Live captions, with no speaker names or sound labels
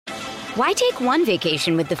Why take one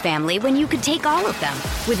vacation with the family when you could take all of them?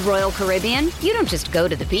 With Royal Caribbean, you don't just go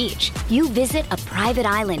to the beach. You visit a private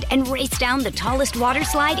island and race down the tallest water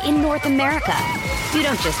slide in North America. You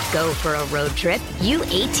don't just go for a road trip. You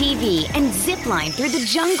ATV and zip line through the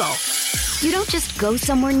jungle. You don't just go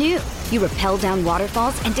somewhere new. You rappel down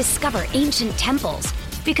waterfalls and discover ancient temples.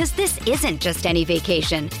 Because this isn't just any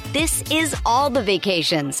vacation. This is all the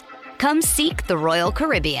vacations. Come seek the Royal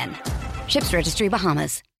Caribbean. Ships Registry,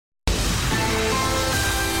 Bahamas.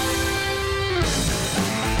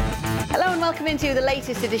 Hello and welcome into the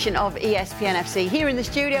latest edition of ESPN FC. Here in the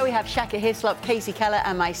studio we have Shaka Hislop, Casey Keller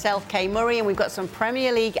and myself, Kay Murray, and we've got some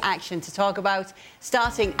Premier League action to talk about,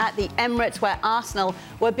 starting at the Emirates where Arsenal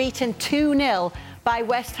were beaten 2-0 by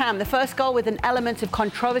West Ham. The first goal with an element of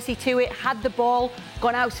controversy to it. Had the ball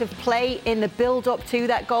gone out of play in the build-up to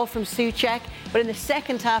that goal from Souček, but in the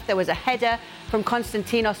second half there was a header from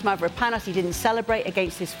Konstantinos Mavropanos. He didn't celebrate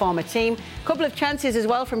against his former team. A couple of chances as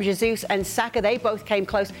well from Jesus and Saka. They both came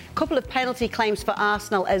close. A couple of penalty claims for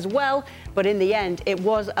Arsenal as well, but in the end it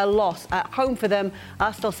was a loss at home for them.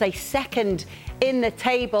 Arsenal stay second in the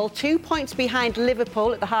table, 2 points behind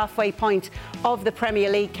Liverpool at the halfway point of the Premier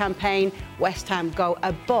League campaign. West Ham go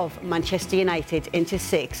above Manchester United into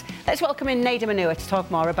 6th. Let's welcome in Nader Manua to talk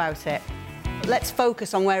more about it. Let's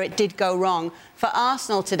focus on where it did go wrong for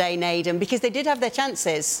Arsenal today, Nader, because they did have their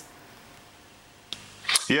chances.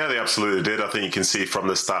 Yeah, they absolutely did. I think you can see from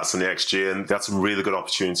the stats and the XG, and they had some really good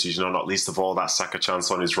opportunities, not least of all that Saka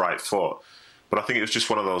chance on his right foot. But I think it was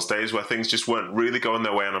just one of those days where things just weren't really going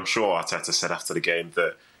their way, and I'm sure Arteta said after the game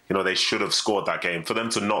that, they should have scored that game. For them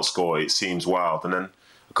to not score, it seems wild, and then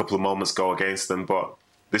a couple of moments go against them. But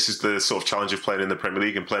this is the sort of challenge of playing in the Premier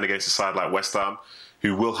League and playing against a side like West Ham,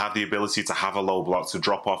 who will have the ability to have a low block, to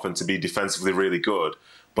drop off and to be defensively really good.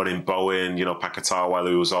 But in Bowen, Paquetá while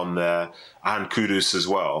he was on there, and Kudus as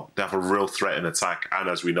well, they have a real threat in attack. And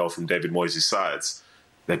as we know from David Moyes' sides,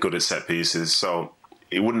 they're good at set pieces. So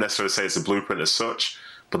it wouldn't necessarily say it's a blueprint as such,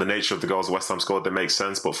 but the nature of the goals West Ham scored, they make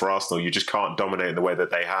sense. But for Arsenal, you just can't dominate in the way that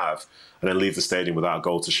they have and then leave the stadium without a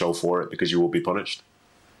goal to show for it, because you will be punished.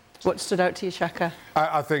 What stood out to you, Shaka?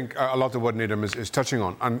 I think a lot of what Needham is touching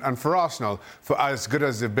on. And for Arsenal, for as good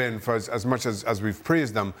as they've been, for as much as we've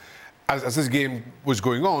praised them, as this game was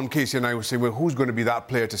going on, Casey and I were saying, well, who's going to be that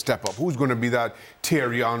player to step up? Who's going to be that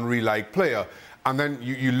Thierry Henry-like player? And then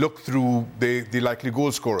you look through the likely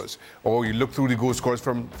goal scorers, or you look through the goal scorers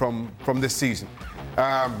from this season.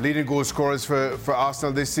 Leading goal scorers for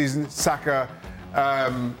Arsenal this season, Saka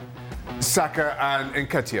and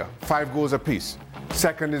Nketiah, 5 goals apiece.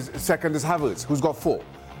 Second is Havertz, who's got 4.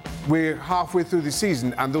 We're halfway through the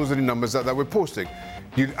season, and those are the numbers that we're posting.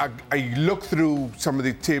 I look through some of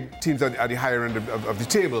the teams at the higher end of the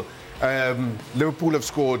table. Liverpool have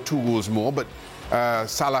scored 2 goals more, but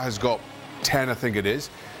Salah has got 10, I think it is.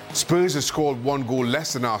 Spurs have scored 1 goal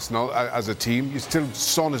less than Arsenal as a team.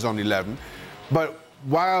 Son is on 11. But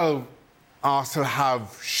while Arsenal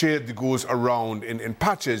have shared the goals around in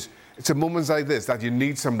patches, it's at moments like this that you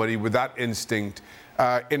need somebody with that instinct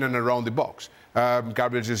in and around the box.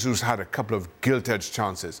 Gabriel Jesus had a couple of gilt-edged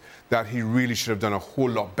chances that he really should have done a whole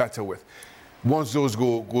lot better with. Once those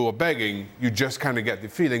go begging, you just kind of get the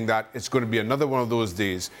feeling that it's going to be another one of those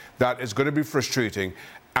days that is going to be frustrating.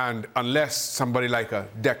 And unless somebody like a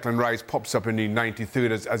Declan Rice pops up in the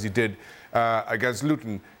 93rd as he did against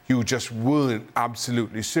Luton, you just weren't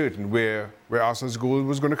absolutely certain where Arsenal's goal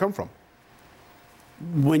was going to come from.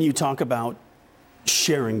 When you talk about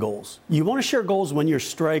sharing goals, you want to share goals when your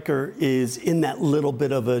striker is in that little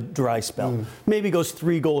bit of a dry spell. Maybe goes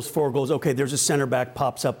 3 goals, 4 goals. Okay, there's a center back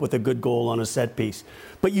pops up with a good goal on a set piece.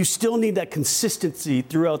 But you still need that consistency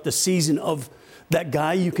throughout the season of that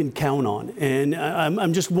guy you can count on. And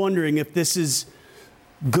I'm just wondering if this is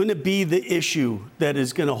going to be the issue that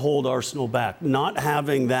is going to hold Arsenal back, not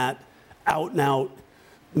having that out-and-out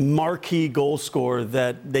marquee goal scorer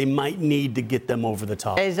that they might need to get them over the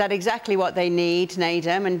top. Is that exactly what they need,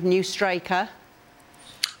 Nader, and new striker?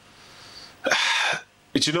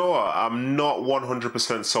 Do you know what? I'm not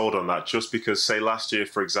 100% sold on that, just because, say, last year,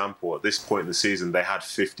 for example, at this point in the season, they had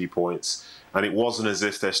 50 points. And it wasn't as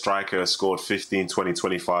if their striker scored 15, 20,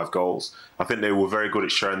 25 goals. I think they were very good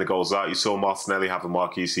at sharing the goals out. You saw Martinelli have a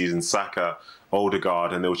marquee season, Saka,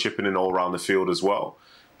 Odegaard, and they were chipping in all around the field as well.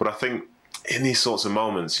 But I think in these sorts of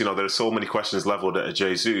moments, there are so many questions levelled at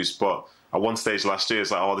Jesus, but at one stage last year, it's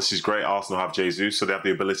like, oh, this is great, Arsenal have Jesus, so they have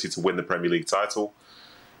the ability to win the Premier League title.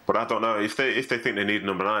 But But I don't know if they think they need a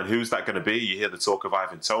number 9. Who's that going to be? You hear the talk of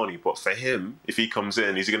Ivan Toney, but for him, if he comes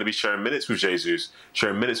in, he's going to be sharing minutes with Jesus,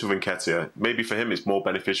 sharing minutes with Nketiah. Maybe for him, it's more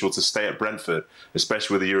beneficial to stay at Brentford,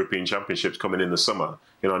 especially with the European Championships coming in the summer.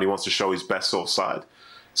 And he wants to show his best sort of side.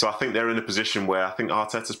 So I think they're in a position where I think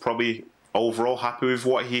Arteta's probably overall happy with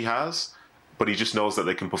what he has, but he just knows that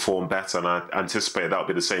they can perform better, and I anticipate that'll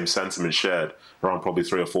be the same sentiment shared around probably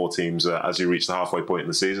 3 or 4 teams as you reach the halfway point in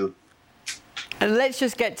the season. And let's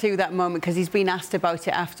just get to that moment, because he's been asked about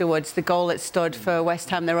it afterwards. The goal that stood for West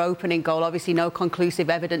Ham, their opening goal, obviously no conclusive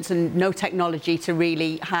evidence and no technology to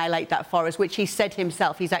really highlight that for us, which he said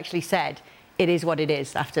himself. He's actually said it is what it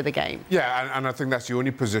is after the game. Yeah, and I think that's the only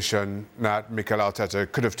position that Mikel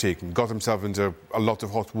Arteta could have taken. Got himself into a lot of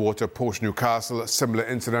hot water post-Newcastle, a similar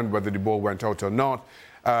incident, whether the ball went out or not.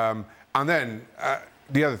 And then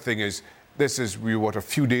the other thing is, we were a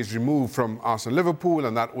few days removed from Arsenal-Liverpool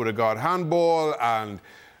and that Odegaard handball, and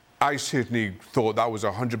I certainly thought that was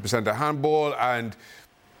 100% a handball, and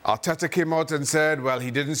Arteta came out and said, well, he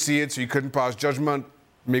didn't see it, so he couldn't pass judgment.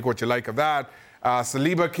 Make what you like of that.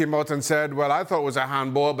 Saliba came out and said, well, I thought it was a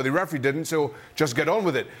handball, but the referee didn't, so just get on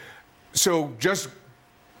with it. So just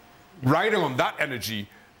riding on that energy,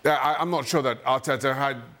 I'm not sure that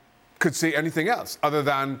Arteta could say anything else other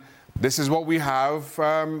than this is what we have.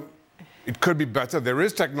 It could be better. There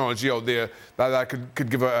is technology out there that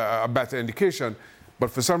could give a better indication,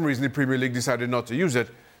 but for some reason the Premier League decided not to use it.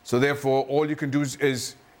 So therefore, all you can do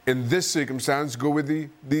is in this circumstance, go with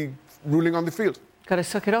the ruling on the field. Got to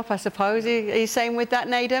suck it up, I suppose. Are you saying with that,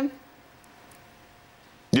 Nedum?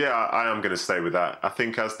 Yeah, I am going to stay with that. I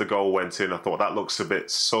think as the goal went in, I thought that looks a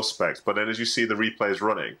bit suspect. But then as you see the replays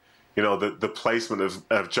running, the placement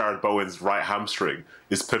of Jared Bowen's right hamstring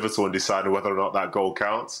is pivotal in deciding whether or not that goal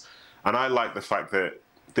counts. And I like the fact that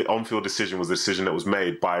the on-field decision was a decision that was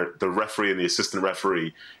made by the referee and the assistant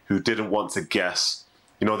referee who didn't want to guess.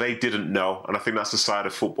 They didn't know. And I think that's the side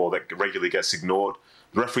of football that regularly gets ignored.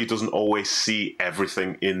 The referee doesn't always see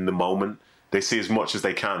everything in the moment. They see as much as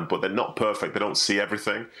they can, but they're not perfect. They don't see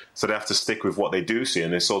everything. So they have to stick with what they do see,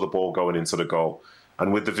 and they saw the ball going into the goal.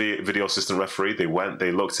 And with the video assistant referee, they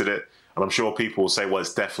looked at it, and I'm sure people will say, well,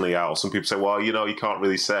 it's definitely out. Some people say, well, you can't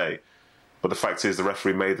really say. But the fact is the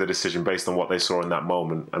referee made the decision based on what they saw in that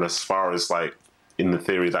moment. And as far as, in the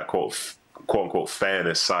theory, that quote-unquote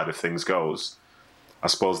fairness side of things goes, I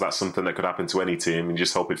suppose that's something that could happen to any team, and you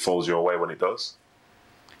just hope it falls your way when it does.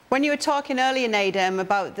 When you were talking earlier, Nedum,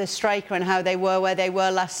 about the striker and how they were where they were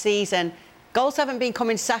last season, goals haven't been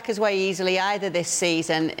coming Saka's way easily either this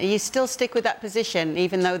season. You still stick with that position,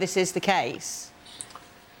 even though this is the case?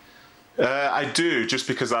 I do, just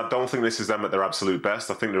because I don't think this is them at their absolute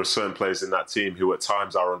best. I think there are certain players in that team who at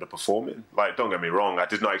times are underperforming. Don't get me wrong, I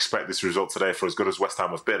did not expect this result today for as good as West Ham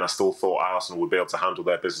have been. I still thought Arsenal would be able to handle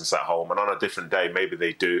their business at home, and on a different day, maybe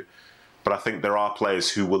they do. But I think there are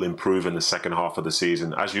players who will improve in the second half of the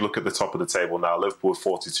season. As you look at the top of the table now, Liverpool with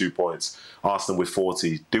 42 points, Arsenal with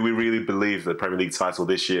 40. Do we really believe the Premier League title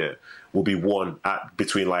this year will be won at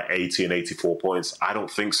between 80 and 84 points? I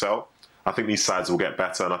don't think so. I think these sides will get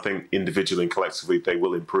better, and I think individually and collectively they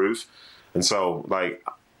will improve. And so,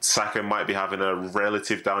 Saka might be having a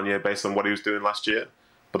relative down year based on what he was doing last year.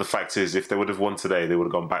 But the fact is, if they would have won today, they would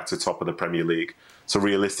have gone back to top of the Premier League. So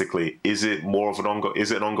realistically, is it more of an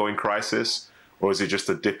ongoing crisis, or is it just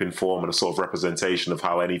a dip in form and a sort of representation of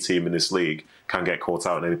how any team in this league can get caught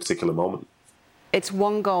out in any particular moment? It's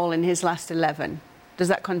 1 goal in his last 11. Does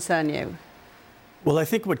that concern you? Well, I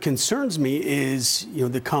think what concerns me is,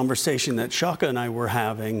 the conversation that Shaka and I were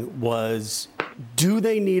having was, do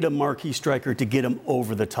they need a marquee striker to get him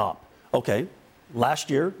over the top? Okay.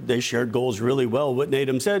 Last year, they shared goals really well, what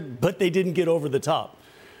Nedum said, but they didn't get over the top.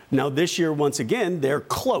 Now, this year, once again, they're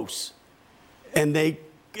close. And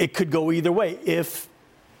it could go either way if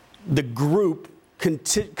the group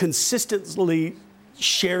consistently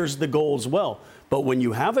shares the goals well. But when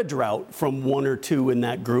you have a drought from 1 or 2 in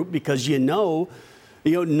that group, because none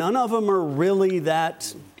of them are really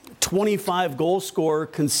that 25 goal scorer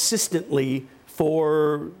consistently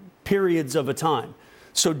for periods of a time.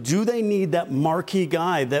 So do they need that marquee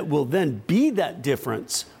guy that will then be that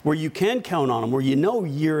difference where you can count on them, where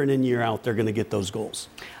year in and year out they're going to get those goals?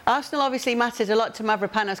 Arsenal obviously mattered a lot to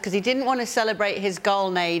Mavropanos because he didn't want to celebrate his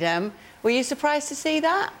goal, Nedum. Were you surprised to see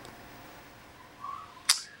that?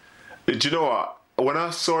 Do you know what? When I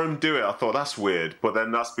saw him do it, I thought, that's weird. But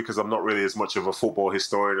then that's because I'm not really as much of a football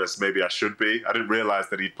historian as maybe I should be. I didn't realise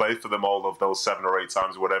that he'd played for them all of those 7 or 8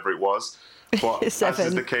 times, whatever it was. But 7. As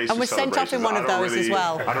is the case, and was sent off in one of those as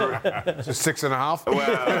well. So 6.5?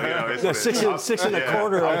 Well, Six and a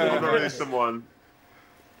quarter. I'm not really someone.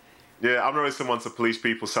 Yeah, I'm not really someone to police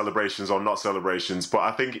people's celebrations or not celebrations, but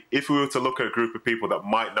I think if we were to look at a group of people that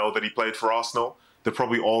might know that he played for Arsenal, they're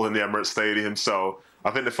probably all in the Emirates Stadium. So I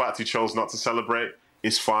think the fact he chose not to celebrate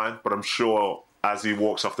is fine, but I'm sure as he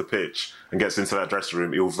walks off the pitch and gets into that dressing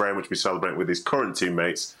room, he'll very much be celebrating with his current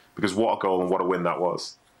teammates, because what a goal and what a win that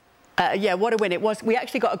was. Yeah, what a win it was. We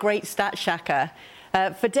actually got a great stat, Shaka.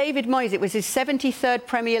 For David Moyes, it was his 73rd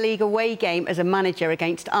Premier League away game as a manager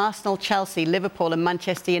against Arsenal, Chelsea, Liverpool and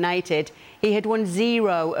Manchester United. He had won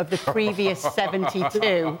 0 of the previous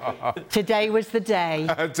 72. Today was the day.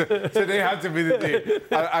 Today had to be the day.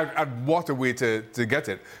 And what a way to get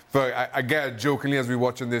it. But again, jokingly, as we're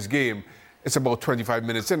watching this game, it's about 25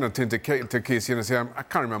 minutes in, I turn to Casey and I say, I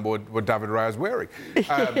can't remember what David Raya's wearing.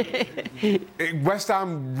 West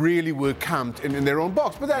Ham really were camped in their own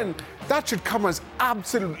box. But then that should come as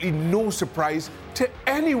absolutely no surprise to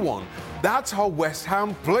anyone. That's how West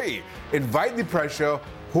Ham play. Invite the pressure,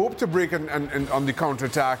 hope to break on the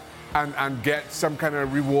counter-attack and get some kind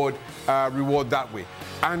of reward that way.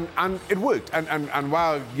 And it worked. And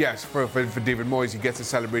while, yes, for David Moyes, he gets to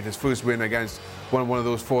celebrate his first win against one of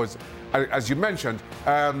those forwards, as you mentioned,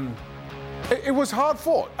 it was hard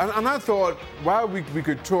fought. And I thought, while we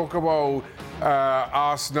could talk about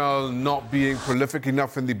Arsenal not being prolific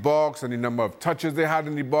enough in the box and the number of touches they had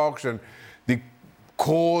in the box and the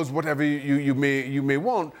cause, whatever you may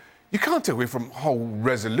want, you can't take away from how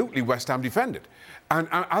resolutely West Ham defended. And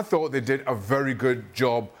I thought they did a very good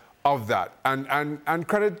job of that. And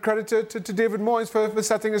credit to David Moyes for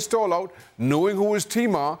setting his stall out, knowing who his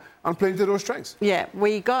team are, and playing to those strengths. Yeah,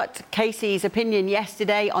 we got Casey's opinion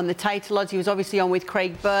yesterday on the title odds. He was obviously on with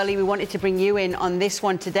Craig Burley. We wanted to bring you in on this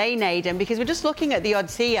one today, Naden, because we're just looking at the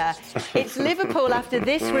odds here. It's Liverpool after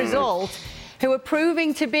this result, who are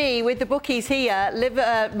proving to be, with the bookies here,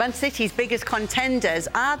 Man City's biggest contenders.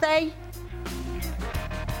 Are they?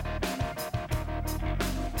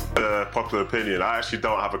 Popular opinion. I actually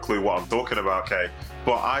don't have a clue what I'm talking about, Kay.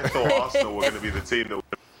 But I thought Arsenal were going to be the team that would.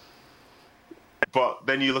 But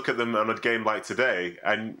then you look at them on a game like today,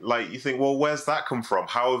 and you think, well, where's that come from?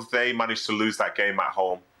 How have they managed to lose that game at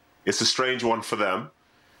home? It's a strange one for them.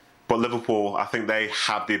 But Liverpool, I think they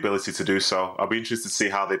have the ability to do so. I'll be interested to see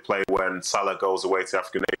how they play when Salah goes away to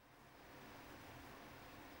African Nation.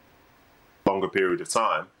 Longer period of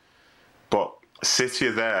time. But City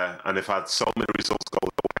are there, and they've had so many results go their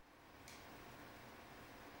way.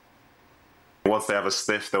 Once they have a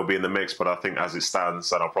sniff, they'll be in the mix. But I think as it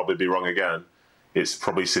stands, and I'll probably be wrong again, it's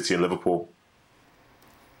probably City and Liverpool.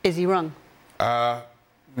 Is he wrong?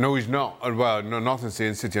 No, he's not. Well, no, nothing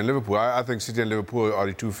saying City and Liverpool. I think City and Liverpool are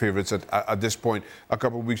the two favourites at this point. A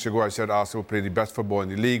couple of weeks ago, I said Arsenal played the best football in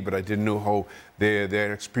the league, but I didn't know how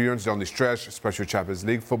their experience down the stretch, especially Champions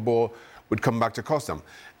League football, would come back to cost them.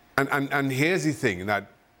 And here's the thing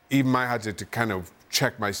that even I had to kind of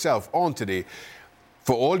check myself on today.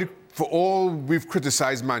 For all we've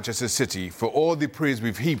criticised Manchester City, for all the praise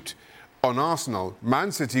we've heaped on Arsenal,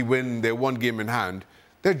 Man City win their one game in hand.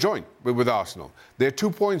 They're joint with Arsenal. They're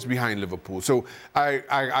 2 points behind Liverpool. So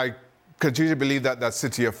I continue to believe that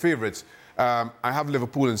City are favourites. I have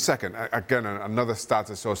Liverpool in second. Again, another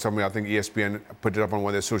stat I saw somewhere, I think ESPN put it up on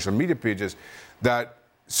one of their social media pages, that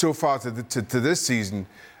so far to this season,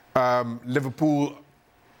 Liverpool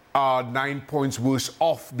are 9 points worse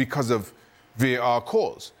off because of VAR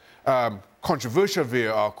calls, controversial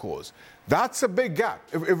VAR calls. That's a big gap.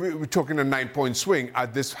 If we're talking a 9-point swing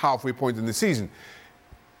at this halfway point in the season,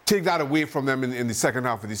 take that away from them in the second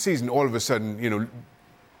half of the season, all of a sudden,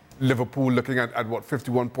 Liverpool looking at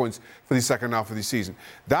 51 points for the second half of the season.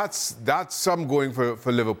 That's some going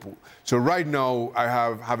for Liverpool. So right now, I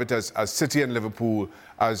have it as City and Liverpool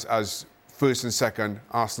as first and second,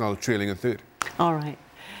 Arsenal trailing in third. All right.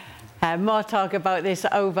 More talk about this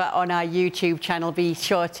over on our YouTube channel. Be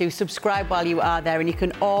sure to subscribe while you are there, and you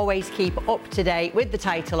can always keep up to date with the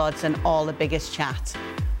title odds and all the biggest chat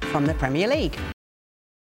from the Premier League.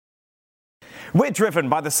 We're driven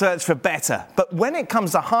by the search for better, but when it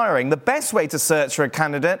comes to hiring, the best way to search for a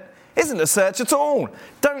candidate isn't to search at all.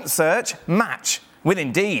 Don't search, match with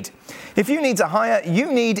Indeed. If you need to hire,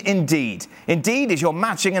 you need Indeed. Indeed is your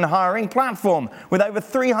matching and hiring platform with over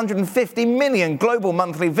 350 million global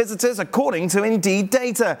monthly visitors according to Indeed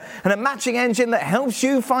data, and a matching engine that helps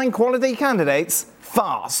you find quality candidates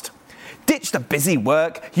fast. Ditch the busy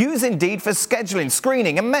work. Use Indeed for scheduling,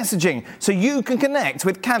 screening and messaging so you can connect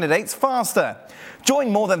with candidates faster.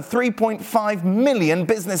 Join more than 3.5 million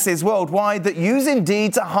businesses worldwide that use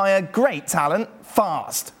Indeed to hire great talent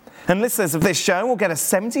fast. And listeners of this show will get a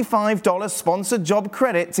 $75 sponsored job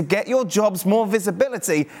credit to get your jobs more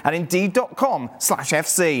visibility at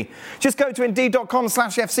Indeed.com/FC. Just go to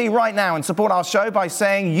Indeed.com/FC right now and support our show by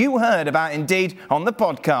saying you heard about Indeed on the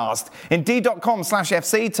podcast.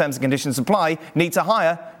 Indeed.com/FC, terms and conditions apply. Need to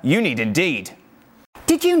hire? You need Indeed.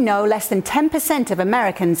 Did you know less than 10% of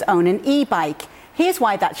Americans own an e-bike? Here's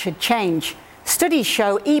why that should change. Studies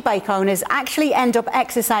show e-bike owners actually end up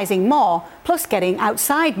exercising more, plus getting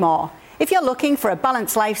outside more. If you're looking for a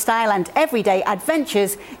balanced lifestyle and everyday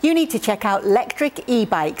adventures, you need to check out Lectric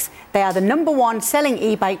e-bikes. They are the #1 selling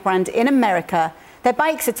e-bike brand in America. Their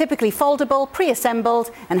bikes are typically foldable,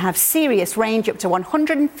 pre-assembled, and have serious range up to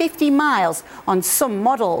 150 miles on some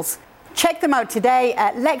models. Check them out today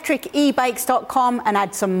at lectricebikes.com and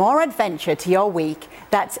add some more adventure to your week.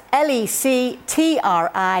 That's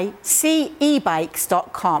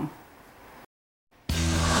lectricebikes.com.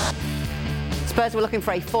 Spurs were looking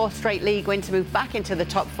for a 4th straight league win to move back into the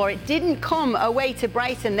top 4. It didn't come away to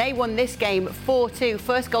Brighton. They won this game 4-2.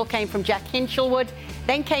 First goal came from Jack Hinchelwood.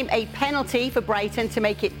 Then came a penalty for Brighton to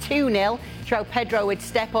make it 2-0. João Pedro would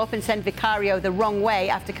step up and send Vicario the wrong way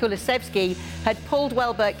after Kulusevski had pulled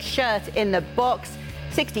Welbeck's shirt in the box.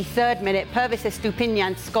 63rd minute, Pervis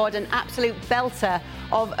Estupiñán scored an absolute belter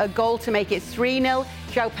of a goal to make it 3-0.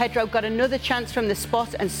 João Pedro got another chance from the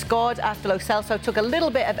spot and scored after Lo Celso took a little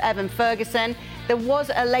bit of Evan Ferguson. There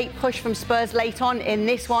was a late push from Spurs late on in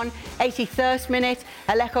this one. 83rd minute,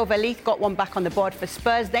 Alejo Velith got one back on the board for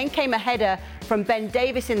Spurs. Then came a header from Ben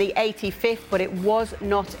Davies in the 85th, but it was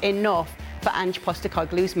not enough for Ange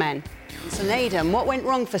Postecoglou's men. So Naden, what went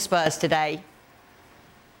wrong for Spurs today?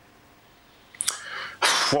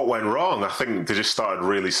 What went wrong? I think they just started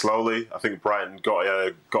really slowly. I think Brighton got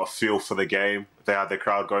a feel for the game. They had their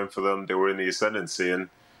crowd going for them. They were in the ascendancy, and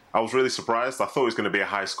I was really surprised. I thought it was going to be a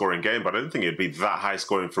high-scoring game, but I didn't think it'd be that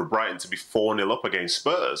high-scoring for Brighton to be 4-0 up against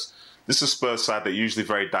Spurs. This is a Spurs side that are usually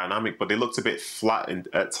very dynamic, but they looked a bit flat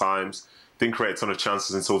at times. Didn't create a ton of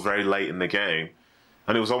chances until very late in the game,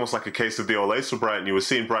 and it was almost like a case of the old lace for Brighton. You were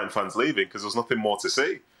seeing Brighton fans leaving because there was nothing more to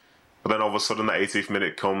see. But then all of a sudden, the 80th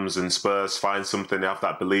minute comes and Spurs find something. They have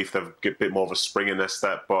that belief. They've got a bit more of a spring in their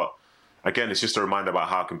step. But again, it's just a reminder about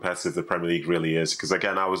how competitive the Premier League really is. Because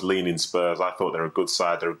again, I was leaning Spurs. I thought they're a good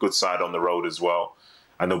side. They're a good side on the road as well.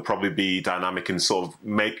 And they'll probably be dynamic and sort of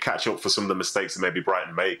catch up for some of the mistakes that maybe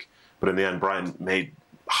Brighton make. But in the end, Brighton made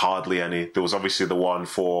hardly any. There was obviously the one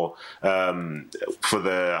for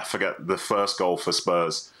I forget the first goal for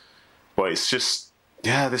Spurs. But it's just,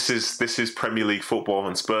 yeah, this is Premier League football,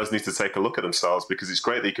 and Spurs need to take a look at themselves, because it's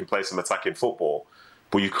great that you can play some attacking football,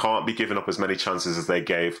 but you can't be giving up as many chances as they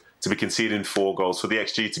gave. To be conceding 4 goals, for the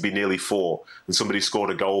XG to be nearly 4, and somebody scored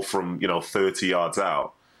a goal from 30 yards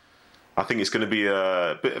out. I think it's going to be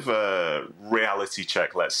a bit of a reality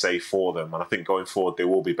check, let's say, for them. And I think going forward they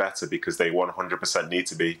will be better, because they 100% need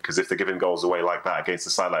to be. Because if they're giving goals away like that against a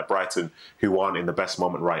side like Brighton, who aren't in the best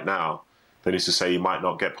moment right now, then it's to say you might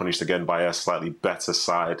not get punished again by a slightly better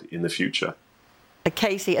side in the future.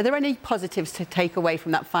 Casey, are there any positives to take away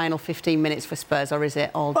from that final 15 minutes for Spurs, or is it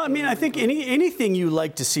all... Well, I mean, I think anything you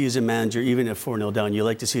like to see as a manager, even at 4-0 down, you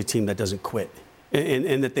like to see a team that doesn't quit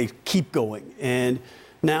and that they keep going. And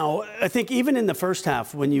now, I think even in the first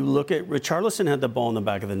half, when you look at Richarlison had the ball in the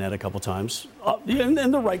back of the net a couple times,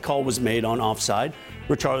 and the right call was made on offside.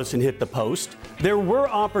 Richarlison hit the post. There were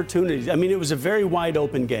opportunities. I mean, it was a very wide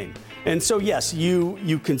open game. And so, yes,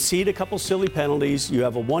 you concede a couple silly penalties. You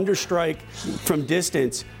have a wonder strike from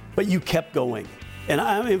distance, but you kept going.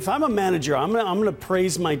 And if I'm a manager, I'm going to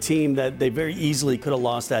praise my team that they very easily could have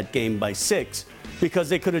lost that game by 6, because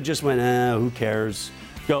they could have just went, who cares?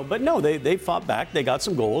 Go. But no, they fought back. They got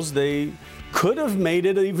some goals. They could have made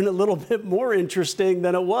it even a little bit more interesting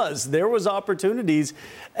than it was. There was opportunities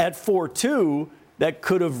at 4-2 that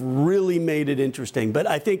could have really made it interesting. But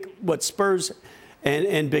I think what Spurs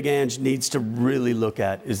and Big Ange needs to really look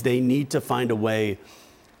at is they need to find a way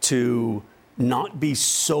to not be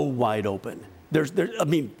so wide open. I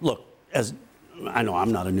mean, look, as I know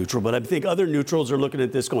I'm not a neutral, but I think other neutrals are looking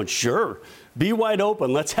at this going, sure, be wide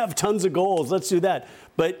open. Let's have tons of goals. Let's do that.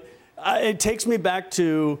 But it takes me back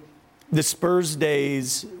to the Spurs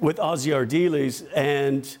days with Ozzy Ardiles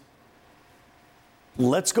and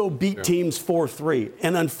let's go beat teams 4-3.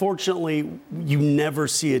 And unfortunately, you never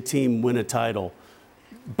see a team win a title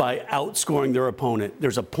by outscoring their opponent.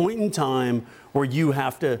 There's a point in time where you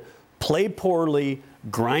have to play poorly,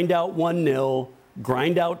 grind out 1-0,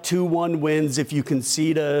 grind out 2-1 wins if you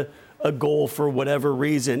concede a goal for whatever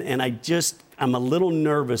reason. And I'm a little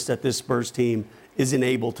nervous that this Spurs team isn't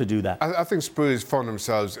able to do that. I think Spurs found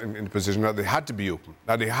themselves in a position that they had to be open,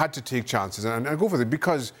 that they had to take chances and go for it,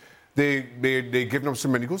 because They're giving up so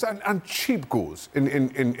many goals and cheap goals.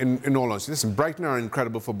 In all honesty, listen, Brighton are an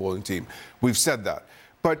incredible footballing team. We've said that.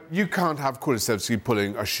 But you can't have Kulusevski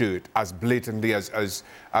pulling a shirt as blatantly as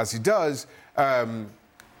he does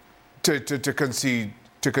to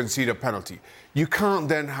concede a penalty. You can't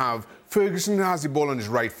then have Ferguson has the ball on his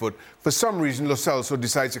right foot. For some reason, Lo Celso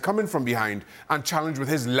decides to come in from behind and challenge with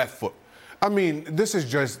his left foot. I mean, this is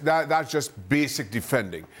just that's just basic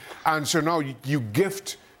defending. And so now you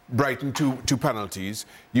gift Brighton two penalties.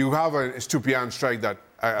 You have a Stupian strike that,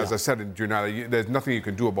 as I said in Junala, there's nothing you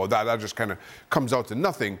can do about that. That just kind of comes out to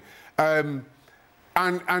nothing. And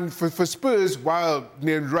for Spurs, while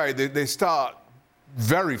named right, they start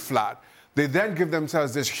very flat. They then give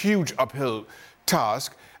themselves this huge uphill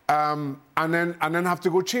task, and then have to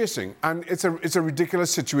go chasing. And it's a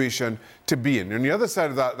ridiculous situation to be in. On the other side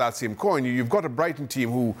of that same coin, you've got a Brighton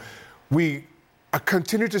team who we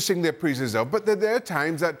continue to sing their praises of, but there are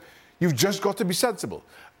times that you've just got to be sensible.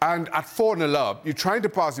 And at 4-0 up, you're trying to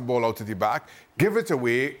pass the ball out to the back, give it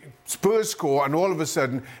away, Spurs score, and all of a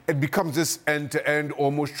sudden it becomes this end-to-end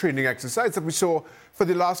almost training exercise that we saw for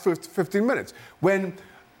the last 15 minutes. When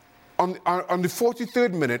on the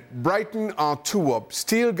 43rd minute, Brighton are 2 up,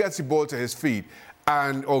 Steele gets the ball to his feet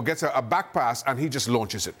or gets a back pass and he just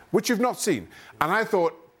launches it, which you've not seen. And I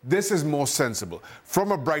thought, this is more sensible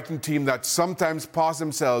from a Brighton team that sometimes pass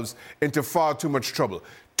themselves into far too much trouble.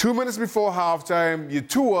 2 minutes before halftime, you're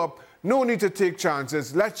 2 up, no need to take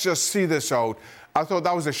chances, let's just see this out. I thought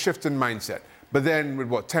that was a shift in mindset. But then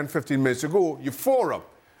with 10, 15 minutes to go, you're 4 up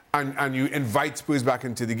and you invite Spurs back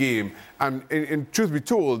into the game. And in truth be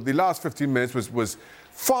told, the last 15 minutes was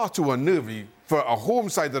far too unnerving for a home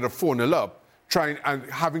side that are 4-0 up, trying and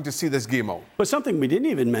having to see this game out. But something we didn't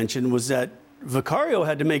even mention was that Vicario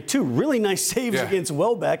had to make 2 really nice saves against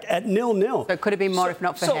Welbeck at 0-0. So it could have been more if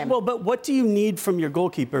not for him. Well, but what do you need from your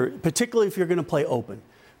goalkeeper, particularly if you're going to play open?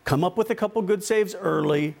 Come up with a couple good saves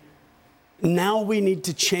early. Now we need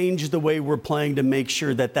to change the way we're playing to make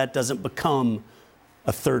sure that doesn't become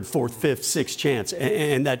a 3rd, 4th, 5th, 6th chance.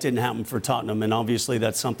 And that didn't happen for Tottenham. And obviously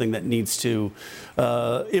that's something that needs to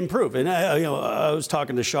improve. And I was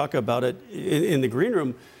talking to Shaka about it in the green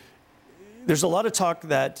room. There's a lot of talk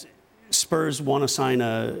that Spurs want to sign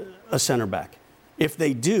a center back. If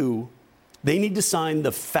they do, they need to sign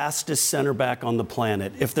the fastest center back on the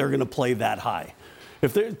planet if they're going to play that high.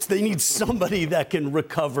 If they need somebody that can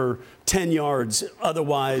recover 10 yards.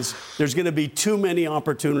 Otherwise, there's going to be too many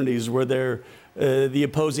opportunities where the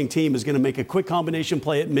opposing team is going to make a quick combination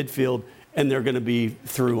play at midfield and they're going to be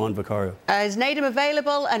through on Vicario. Is Nedum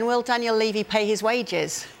available and will Daniel Levy pay his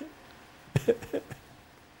wages?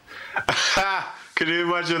 Can you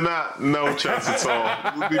imagine that? No chance at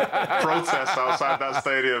all. There'll be protests outside that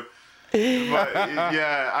stadium. But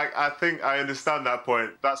yeah, I think I understand that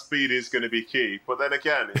point. That speed is going to be key. But then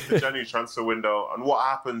again, it's the January transfer window. And what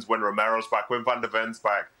happens when Romero's back, when Van der Ven's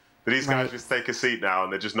back? Do these guys just take a seat now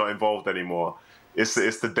and they're just not involved anymore? It's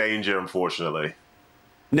the danger, unfortunately.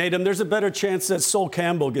 Nedum, there's a better chance that Sol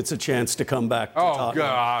Campbell gets a chance to come back to Tottenham.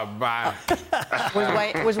 God, man.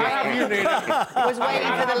 was waiting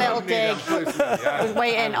for the little dig. Was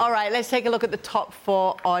waiting. All right, let's take a look at the top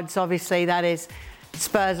 4 odds. Obviously, that is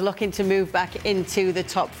Spurs looking to move back into the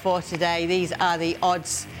top 4 today. These are the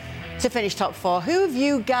odds to finish top 4. Who have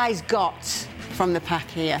you guys got from the pack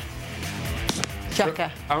here? Chaka.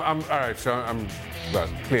 I'm all right, so I'm... Well,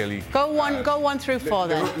 clearly. Go 1 through 4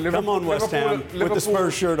 then. Come on, West Ham, with the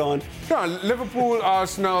Spurs shirt on. No, Liverpool,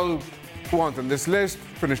 Arsenal, who aren't on this list,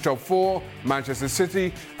 finished top 4, Manchester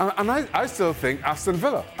City, and I still think Aston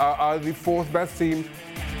Villa are the 4th best team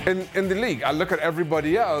in the league. I look at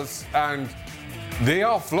everybody else, and they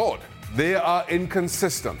are flawed. They are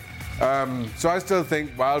inconsistent. So I still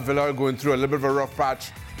think, while Villa are going through a little bit of a rough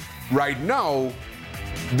patch right now,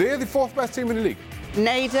 they're the 4th best team in the league.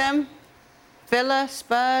 Nedum, Villa,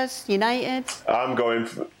 Spurs, United. I'm going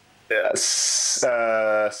for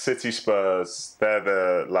City, Spurs. They're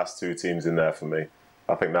the last 2 teams in there for me.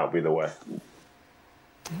 I think that'll be the way.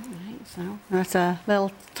 All right, so that's a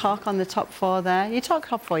little talk on the top 4 there. You talked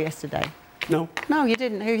top 4 yesterday. No, you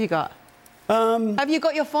didn't. Who have you got? Have you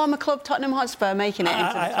got your former club, Tottenham Hotspur, making it into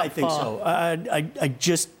the top 4? I think so. I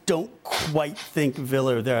just don't quite think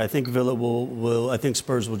Villa are there. I think Villa will. I think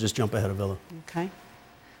Spurs will just jump ahead of Villa. Okay.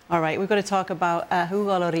 All right, we've got to talk about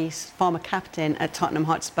Hugo Lloris, former captain at Tottenham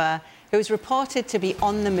Hotspur, who is reported to be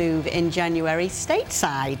on the move in January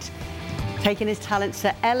stateside, taking his talents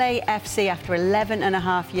to LAFC after 11 and a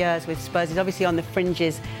half years with Spurs. He's obviously on the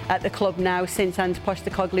fringes at the club now since Ange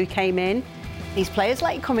Postecoglou came in. These players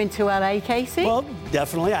like coming to LA, Casey? Well,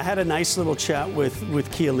 definitely. I had a nice little chat with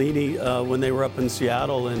Chiellini when they were up in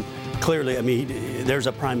Seattle, and clearly, I mean, there's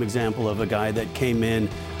a prime example of a guy that came in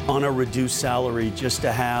on a reduced salary just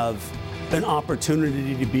to have an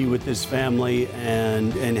opportunity to be with his family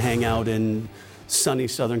and hang out in sunny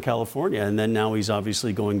Southern California. And then now he's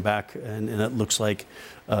obviously going back, and it looks like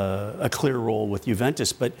a clear role with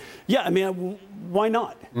Juventus. But yeah, I mean, why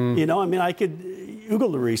not? You know, I mean, Hugo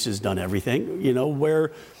Lloris has done everything. You know,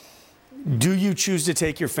 where do you choose to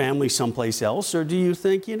take your family someplace else, or do you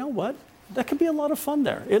think, you know what, that could be a lot of fun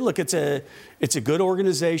there? Look, it's a good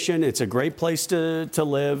organization. It's a great place to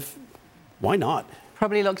live. Why not?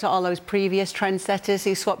 Probably looked at all those previous trendsetters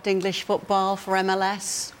who swapped English football for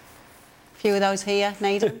MLS. A few of those here,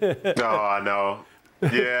 Nathan. No, I know.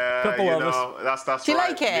 Yeah, you know, that's Do you right.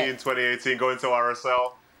 like it? Me in 2018 going to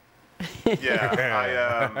RSL.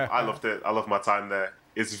 Yeah, I loved it. I loved my time there.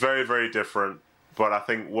 It's very, very different. But I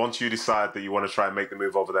think once you decide that you want to try and make the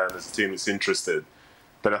move over there and there's a team that's interested,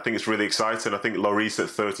 then I think it's really exciting. I think Lloris at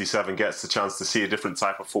 37 gets the chance to see a different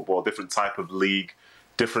type of football, different type of league,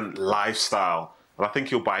 different lifestyle. And I think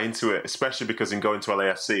he'll buy into it, especially because in going to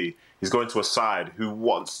LAFC, he's going to a side who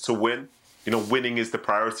wants to win. You know, winning is the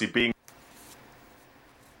priority.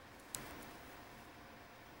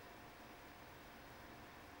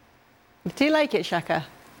 Do you like it, Shaka?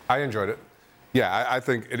 I enjoyed it. Yeah, I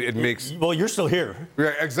think it makes... Well, you're still here.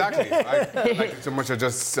 Yeah, exactly. I like it so much I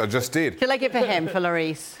just did. Do you like it for him, for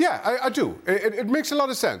Lloris? Yeah, I do. It makes a lot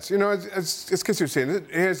of sense. You know, as Casey was saying,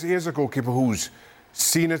 here's a goalkeeper who's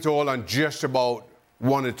seen it all and just about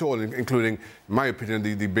won it all, including, in my opinion,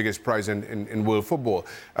 the biggest prize in world football.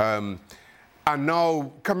 And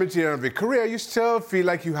now, coming to the end of your career, you still feel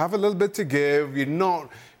like you have a little bit to give. You're not,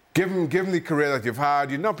 given the career that you've had,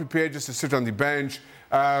 you're not prepared just to sit on the bench.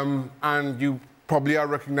 And you probably are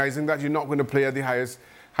recognizing that you're not going to play at the highest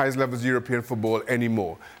levels of European football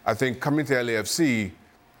anymore. I think coming to LAFC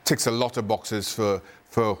ticks a lot of boxes for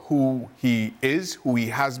who he is, who he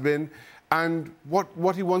has been, and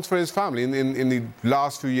what he wants for his family in the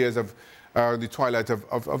last few years of the twilight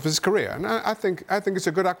of his career. And I think it's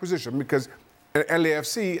a good acquisition because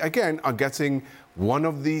LAFC, again, are getting one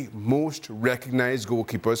of the most recognized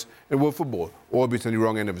goalkeepers in world football, albeit on the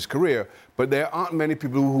wrong end of his career. But there aren't many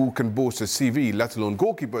people who can boast a CV, let alone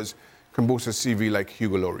goalkeepers, can boast a CV like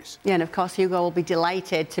Hugo Lloris. Yeah, and of course, Hugo will be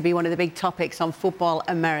delighted to be one of the big topics on Football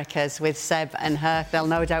Americas with Seb and Herc. They'll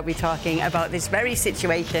no doubt be talking about this very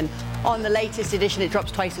situation on the latest edition. It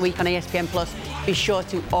drops twice a week on ESPN+. Be sure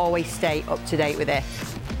to always stay up to date with it.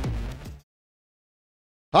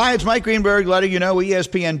 Hi, it's Mike Greenberg letting you know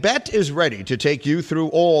ESPN Bet is ready to take you through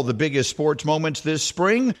all the biggest sports moments this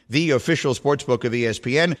spring. The official sportsbook of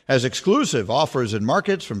ESPN has exclusive offers and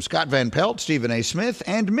markets from Scott Van Pelt, Stephen A. Smith,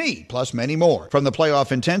 and me, plus many more. From the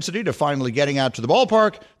playoff intensity to finally getting out to the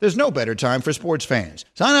ballpark, there's no better time for sports fans.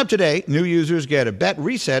 Sign up today. New users get a bet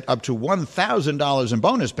reset up to $1,000 in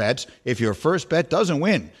bonus bets if your first bet doesn't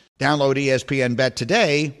win. Download ESPN Bet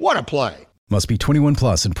today. What a play. Must be 21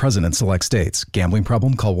 plus and present in select states. Gambling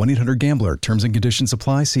problem? Call 1-800-GAMBLER. Terms and conditions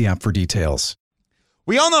apply. See app for details.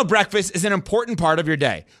 We all know breakfast is an important part of your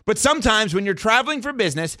day. But sometimes when you're traveling for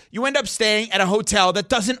business, you end up staying at a hotel that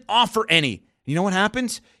doesn't offer any. You know what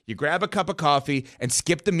happens? You grab a cup of coffee and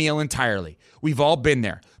skip the meal entirely. We've all been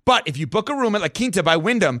there. But if you book a room at La Quinta by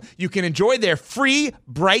Wyndham, you can enjoy their free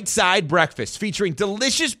Bright Side breakfast featuring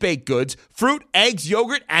delicious baked goods, fruit, eggs,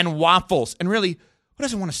 yogurt, and waffles. And really, who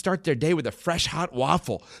doesn't want to start their day with a fresh, hot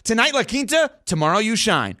waffle? Tonight, La Quinta, tomorrow you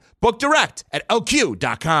shine. Book direct at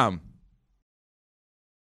lq.com.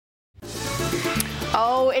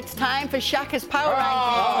 Oh, it's time for Shaka's Power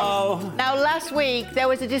Rankings. Now, last week, there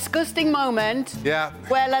was a disgusting moment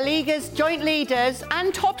where La Liga's joint leaders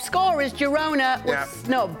and top scorers, Girona, were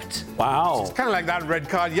snubbed. Wow. It's kind of like that red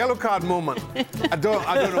card, yellow card moment. I don't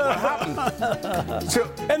know what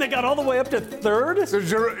happened. And they got all the way up to third? So,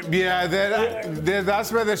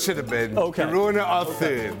 that's where they should have been. Okay. Girona are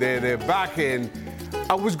third. They're back in.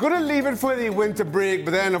 I was going to leave it for the winter break,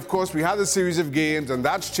 but then, of course, we had a series of games, and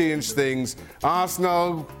that's changed things.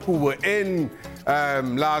 Arsenal, who were in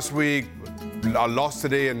last week, are lost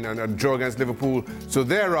today and draw against Liverpool, so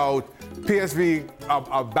they're out. PSV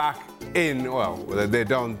are back in. Well, they're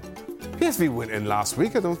down. PSV went in last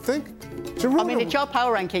week, I don't think. I mean, it's your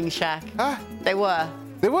Power Rankings, Shaq. Huh? They were.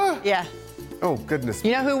 They were? Yeah. Oh, goodness.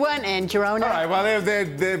 You know who weren't in, Girona? All right, well,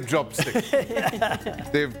 they've dropped 6.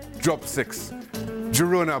 They've dropped 6.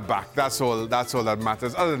 Girona back. That's all that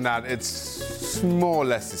matters. Other than that, it's more or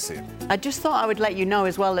less the same. I just thought I would let you know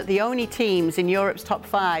as well that the only teams in Europe's top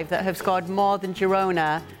 5 that have scored more than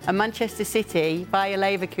Girona are Manchester City, Bayer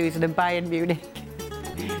Leverkusen and Bayern Munich.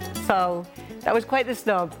 So that was quite the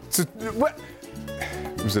snub. So,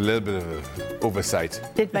 It was a little bit of an oversight.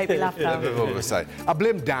 Did make me laugh, A little bit of though. oversight. I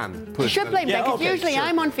blame Dan. Personally. You should blame Dan, because usually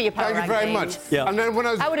I'm on for your power Thank you very much. Yeah. And then when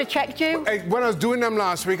I would have checked you. When I was doing them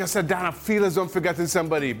last week, I said, Dan, I feel as though I'm forgetting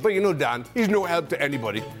somebody. But you know, Dan, he's no help to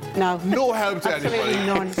anybody. No. No help to Absolutely anybody.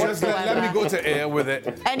 none Just let me go to air with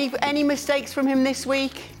it. Any mistakes from him this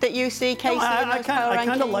week that you see, Casey? I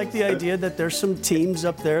kind of like the idea that there's some teams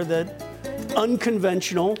up there that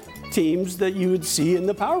unconventional teams that you would see in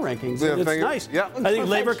the power rankings. Yeah, And it's nice. yeah. I think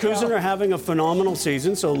Leverkusen are having a phenomenal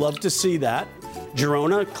season, so love to see that.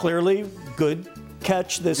 Girona, clearly good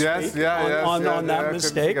catch this week on that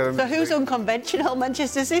mistake. So who's unconventional?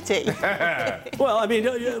 Manchester City? Well, I mean,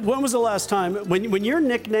 when was the last time, when your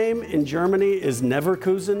nickname in Germany is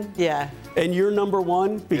Neverkusen, Yeah. and you're number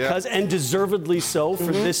one, because and deservedly so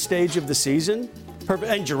for this stage of the season,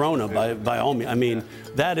 and Girona by all means, I mean,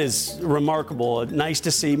 that is remarkable. Nice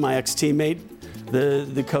to see my ex-teammate,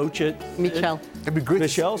 the coach at Michel. It'd be great.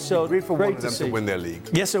 Michel, so great for one of to them see. to win their league.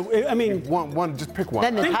 Yeah, so I mean, One, just pick one.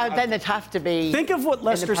 Then they'd have to be. think of what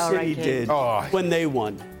Leicester power City ranking. did when they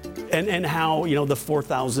won, and how the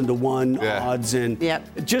 4,000 to 1 odds, and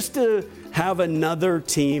just to have another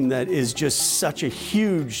team that is just such a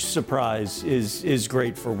huge surprise is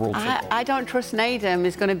great for world football. I don't trust Nadem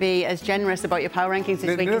is going to be as generous about your power rankings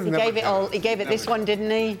this week. He gave it this one, didn't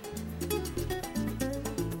he?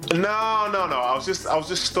 No. I was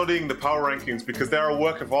just studying the power rankings because they're a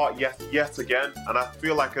work of art yet again, and I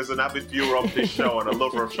feel like as an avid viewer of this show and a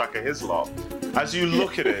lover of Shaka Hislop, as you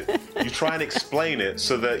look at it, you try and explain it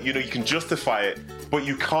so that you can justify it, but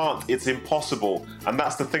you can't. It's impossible, and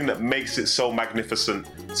that's the thing that makes it so magnificent.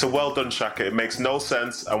 So well done, Shaka. It makes no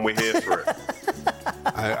sense, and we're here for it.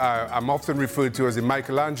 I'm often referred to as the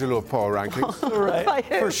Michelangelo of power rankings. Right,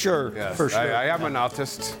 for sure. Yes, for sure. I am an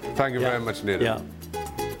artist. Thank you very much, Nathan. Yeah.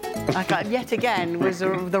 I got yet again was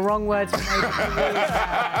the wrong words. Nathan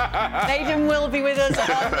will be with us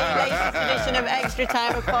on the latest edition of Extra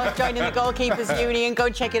Time, of course, joining the Goalkeepers Union. Go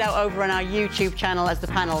check it out over on our YouTube channel as the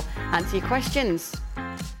panel answer your questions.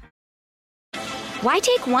 Why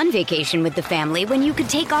take one vacation with the family when you could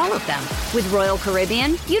take all of them? With Royal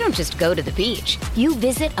Caribbean, you don't just go to the beach. You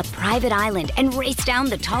visit a private island and race down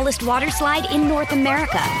the tallest water slide in North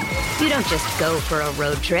America. You don't just go for a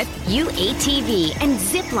road trip. You ATV and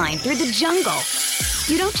zip line through the jungle.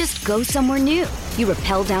 You don't just go somewhere new. You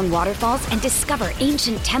rappel down waterfalls and discover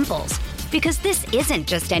ancient temples. Because this isn't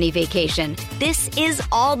just any vacation. This is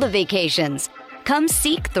all the vacations. Come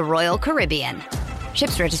seek the Royal Caribbean.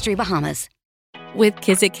 Ships Registry, Bahamas. With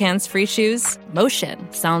Kizik hands-free shoes,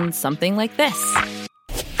 motion sounds something like this.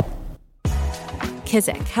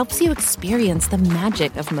 Kizik helps you experience the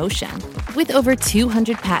magic of motion. With over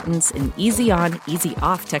 200 patents and easy-on,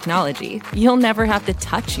 easy-off technology, you'll never have to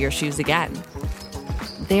touch your shoes again.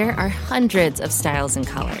 There are hundreds of styles and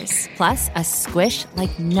colors, plus a squish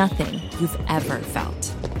like nothing you've ever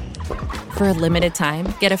felt. For a limited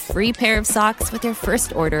time, get a free pair of socks with your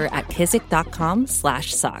first order at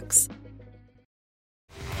kizik.com/socks.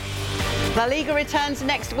 La Liga returns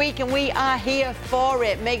next week and we are here for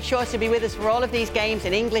it. Make sure to be with us for all of these games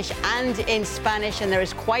in English and in Spanish. And there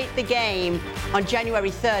is quite the game on January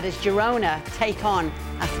 3rd as Girona take on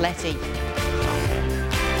Atleti.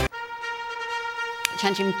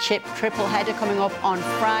 Championship triple header coming up on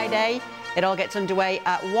Friday. It all gets underway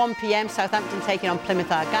at 1 p.m. Southampton taking on Plymouth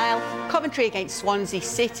Argyle. Coventry against Swansea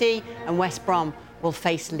City. And West Brom will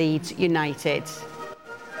face Leeds United.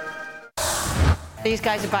 These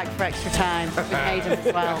guys are back for extra time. We paid them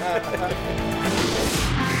as well.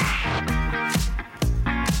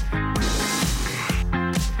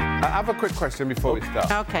 I have a quick question before we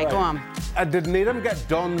start. Okay, go on. Did Needham get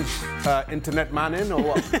Don's internet man in, or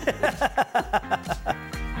what?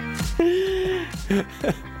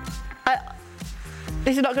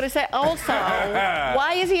 This is not going to say. Also,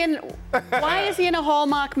 why is he in a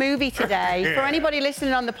Hallmark movie today? For anybody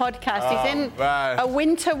listening on the podcast, he's in a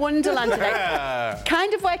winter wonderland today.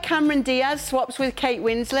 Kind of where Cameron Diaz swaps with Kate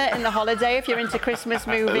Winslet in The Holiday. If you're into Christmas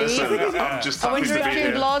movies, Listen, I'm just happy to be if Jude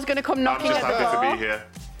here. Law's going to come knocking at the door. I'm just happy to be here.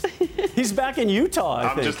 He's back in Utah,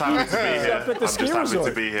 I think. I'm just happy to be here. Up at the I'm ski just happy resort.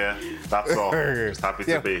 to be here. That's all. Just happy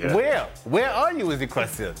to be here. Where are you is the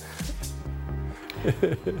question.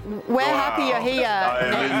 We're happy you're here. I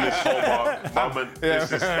am in this Hallmark moment.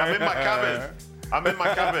 I'm in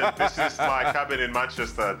my cabin. This is my cabin in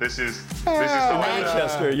Manchester. This is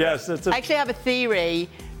Manchester, yes. I actually have a theory.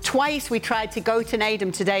 Twice we tried to go to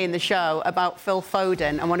Nadem today in the show about Phil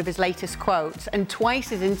Foden and one of his latest quotes, and twice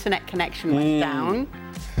his internet connection went down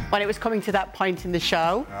when it was coming to that point in the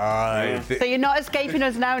show. So you're not escaping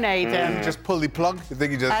us now, Nadem. Just pull the plug. You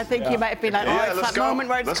think you just? I think you might have been like, it's let's that go. moment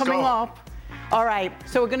where it's Let's coming go. up. All right,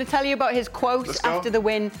 so we're going to tell you about his quote after the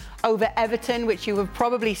win over Everton, which you have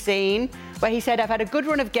probably seen, where he said, "I've had a good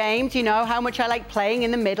run of games. You know how much I like playing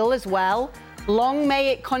in the middle as well. Long may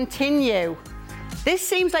it continue." This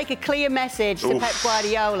seems like a clear message to Pep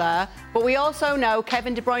Guardiola, but we also know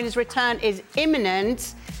Kevin De Bruyne's return is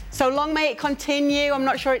imminent. So long may it continue. I'm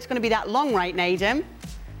not sure it's going to be that long, right, Nadim?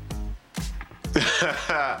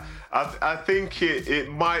 I think it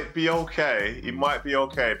might be okay. It might be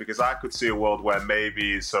okay because I could see a world where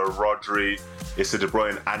maybe it's a Rodri, it's a De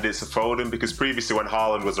Bruyne, and it's a Foden. Because previously, when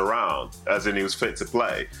Haaland was around, as in he was fit to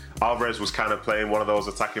play, Alvarez was kind of playing one of those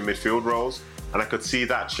attacking midfield roles, and I could see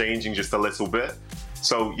that changing just a little bit.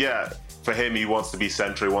 So yeah, for him, he wants to be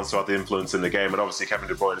central. He wants to have the influence in the game, and obviously Kevin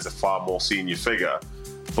De Bruyne is a far more senior figure.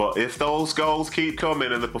 But if those goals keep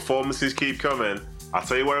coming and the performances keep coming, I'll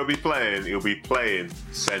tell you where he'll be playing. He'll be playing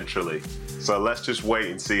centrally. So let's just wait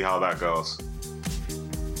and see how that goes.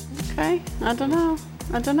 Okay, I don't know.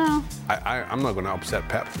 I'm not going to upset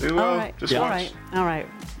Pep. You will. All right. Just watch. All right.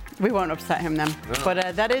 We won't upset him then. No.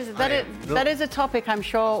 But that is a topic I'm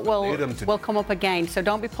sure will come up again. So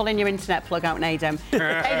don't be pulling your internet plug out, Nadim.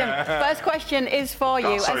 Nadim, first question is for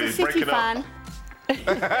you. Sorry, as a City fan.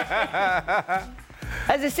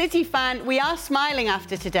 As a City fan, we are smiling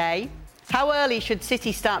after today. How early should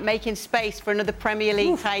City start making space for another Premier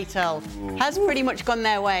League title? Has pretty much gone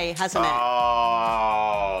their way, hasn't it?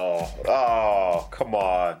 Oh, come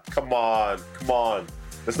on.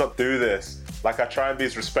 Let's not do this. Like, I try and be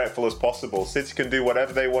as respectful as possible. City can do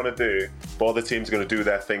whatever they want to do, but other teams are going to do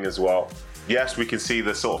their thing as well. Yes, we can see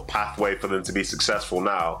the sort of pathway for them to be successful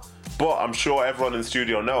now, but I'm sure everyone in the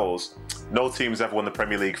studio knows no team's ever won the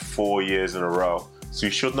Premier League 4 years in a row, so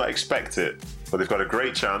you should not expect it. But they've got a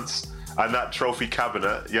great chance. And that trophy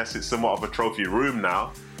cabinet, yes, it's somewhat of a trophy room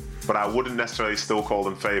now, but I wouldn't necessarily still call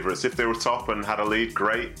them favourites. If they were top and had a lead,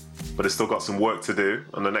 great, but they've still got some work to do,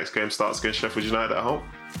 and the next game starts against Sheffield United at home.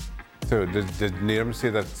 So did Nadim say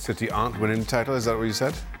that City aren't winning the title? Is that what you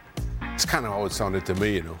said? It's kind of how it sounded to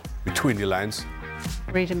me, between the lines.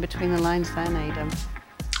 Reading between the lines there, Nadim.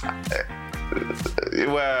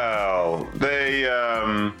 Well,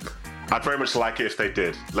 I'd very much like it if they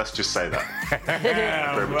did. Let's just say that. I'd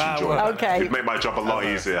very much enjoy it. Okay. It'd make my job a lot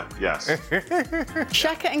easier, yes.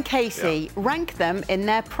 Xhaka and Casey, rank them in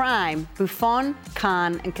their prime. Buffon,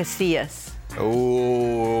 Kahn and Casillas.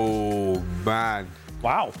 Oh, man.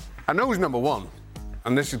 Wow. I know who's number one,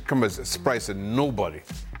 and this should come as a surprise to nobody.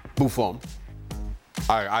 Buffon.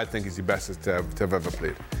 I think he's the best to have ever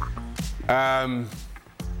played.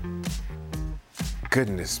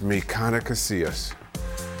 Goodness me, Kahn and Casillas.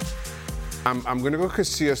 I'm going to go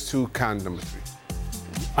Casillas 2, Kahn number 3.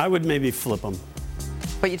 I would maybe flip them.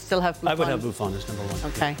 But you'd still have Buffon? I would have Buffon as number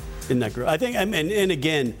 1. Okay. In that group. I think, and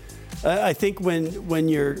again, I think when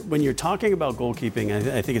you're talking about goalkeeping,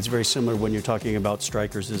 I think it's very similar when you're talking about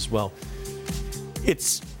strikers as well.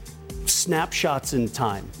 It's snapshots in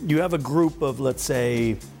time. You have a group of, let's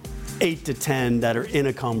say, 8 to 10 that are in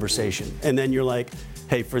a conversation. And then you're like,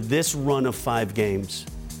 hey, for this run of 5 games,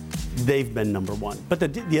 they've been number 1. But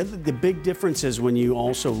the big difference is when you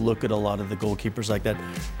also look at a lot of the goalkeepers like that,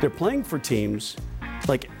 they're playing for teams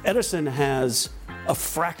like Edison has a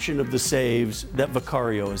fraction of the saves that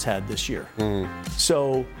Vicario has had this year.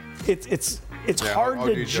 So it's hard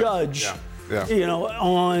to judge,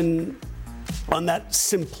 on that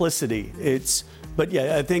simplicity. But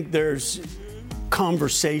I think there's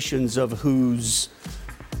conversations of who's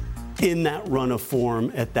in that run of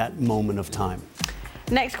form at that moment of time.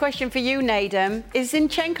 Next question for you, Nadim. Is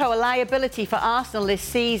Zinchenko a liability for Arsenal this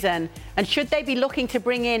season? And should they be looking to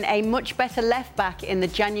bring in a much better left-back in the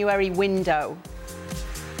January window?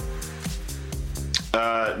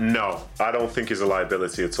 No, I don't think he's a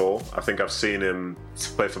liability at all. I think I've seen him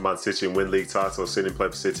play for Man City and win league titles. I've seen him play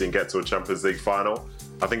for City and get to a Champions League final.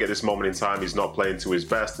 I think at this moment in time, he's not playing to his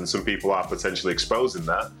best, and some people are potentially exposing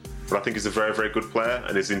that. But I think he's a very, very good player,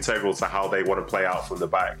 and is integral to how they want to play out from the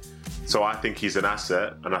back. So I think he's an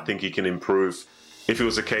asset, and I think he can improve. If it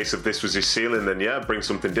was a case of this was his ceiling, then yeah, bring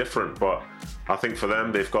something different. But I think for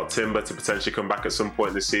them, they've got Timber to potentially come back at some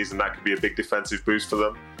point this season. That could be a big defensive boost for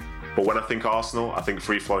them. But when I think Arsenal, I think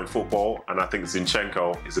free-flowing football, and I think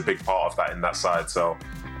Zinchenko is a big part of that in that side. So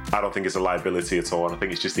I don't think it's a liability at all, and I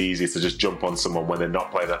think it's just easy to just jump on someone when they're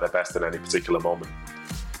not playing at their best in any particular moment.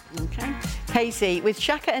 Okay. Casey, with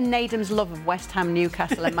Xhaka and Nadim's love of West Ham,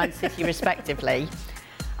 Newcastle and Man City respectively,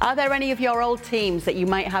 are there any of your old teams that you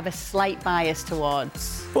might have a slight bias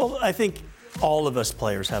towards? Well, I think all of us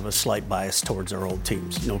players have a slight bias towards our old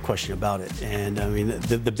teams, no question about it. And I mean,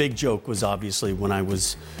 the big joke was obviously when I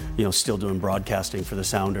was, still doing broadcasting for the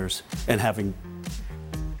Sounders and having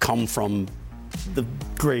come from the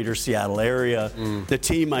greater Seattle area, the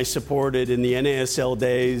team I supported in the NASL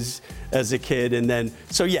days as a kid, and then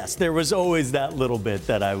so yes, there was always that little bit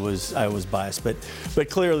that I was biased, but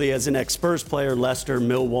clearly as an ex-Spurs player, Leicester,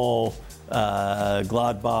 Millwall,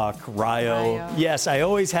 Gladbach, Rayo. Yes, I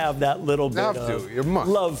always have that little bit of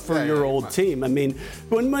love for your old team. I mean,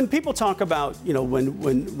 when people talk about, you know,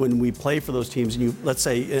 when we play for those teams, and let's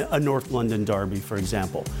say a North London derby, for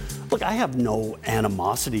example. Look, I have no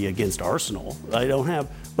animosity against Arsenal. I don't have,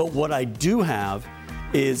 but what I do have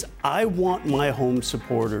is I want my home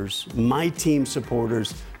supporters, my team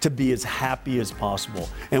supporters, to be as happy as possible.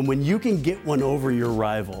 And when you can get one over your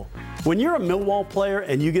rival, when you're a Millwall player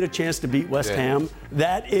and you get a chance to beat West Ham,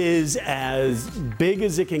 that is as big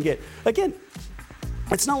as it can get. Again,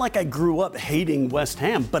 it's not like I grew up hating West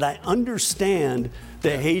Ham, but I understand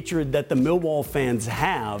the hatred that the Millwall fans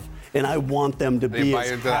have, and I want them to be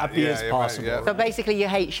as happy as possible. Right, so basically you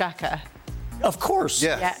hate Xhaka? Of course.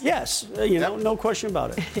 Yes. Yes. You know, no question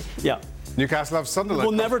about it. Yeah. Newcastle have Sunderland.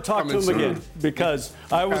 We'll never talk to him again because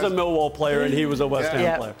I was a Millwall player and he was a West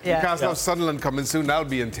Ham player. Newcastle have Sunderland coming soon. That'll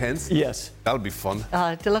be intense. Yes. That'll be fun.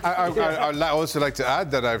 To look I'd also like to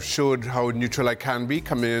add that I've showed how neutral I can be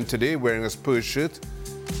coming in today wearing a Spurs shirt.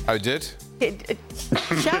 I did.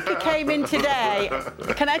 Xhaka came in today.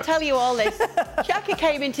 Can I tell you all this? Xhaka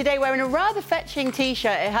came in today wearing a rather fetching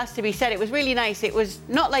T-shirt, it has to be said. It was really nice. It was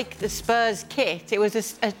not like the Spurs kit. It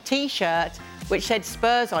was a T-shirt which said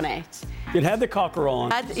Spurs on it. It had the cockerel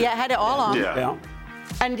on. It had it all on. Yeah.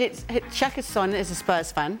 And Xhaka's son is a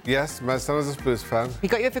Spurs fan. Yes, my son is a Spurs fan. He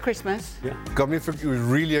got you it for Christmas. Yeah. He was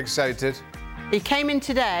really excited. He came in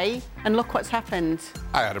today, and look what's happened.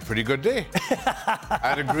 I had a pretty good day. I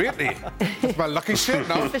had a great day. It's my lucky shit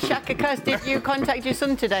now. The Xhaka curse. Did you contact your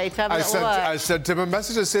son today to have a little work? I sent him a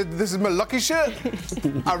message. I said, "This is my lucky shit."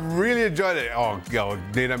 I really enjoyed it. Oh,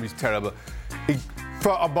 Nadam is terrible.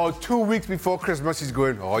 For about 2 weeks before Christmas, he's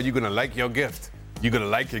going, "Oh, you're gonna like your gift. You're gonna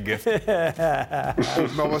like your gift."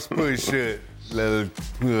 My Spurs shirt.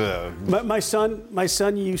 My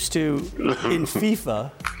son used to in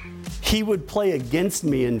FIFA. He would play against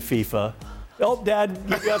me in FIFA. Oh, Dad,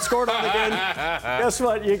 you got scored on again. Guess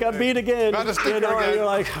what? You got beat again. Again. You're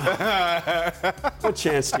like, what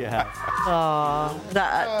chance do you have?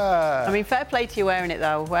 I mean, fair play to you wearing it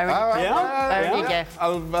though. Wearing your gift.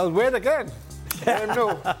 I'll wear it again.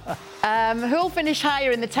 Who'll finish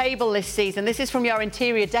higher in the table this season? This is from your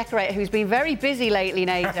interior decorator, who's been very busy lately,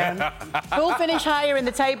 Nathan. Who'll finish higher in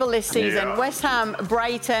the table this season? Yeah. West Ham,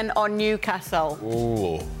 Brighton, or Newcastle?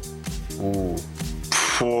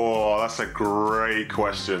 Oh, that's a great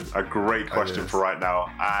question. A great question for right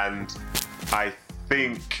now. And I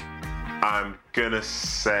think I'm going to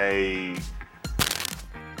say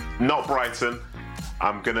not Brighton.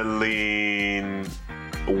 I'm going to lean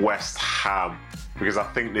West Ham because I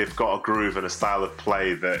think they've got a groove and a style of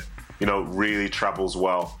play that, you know, really travels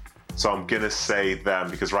well. So I'm going to say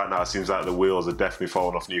them because right now it seems like the wheels are definitely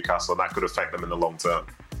falling off Newcastle and that could affect them in the long term.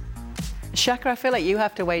 Shaka, I feel like you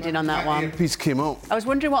have to wade in on that one. My earpiece came out. I was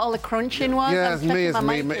wondering what all the crunching was. Yeah, it's me.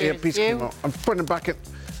 My earpiece came out. I'm putting it back in.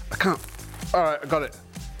 I can't. All right, I got it.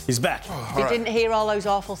 He's back. You didn't hear all those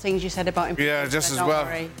awful things you said about him. Yeah, just as well.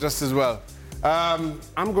 Worry. Just as well. I'm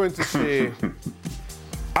going to say.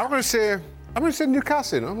 I'm going to say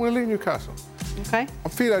Newcastle. I'm going to leave Newcastle. Okay. I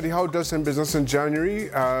feel like Howe does some business in January,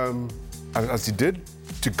 as he did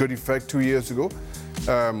to good effect 2 years ago.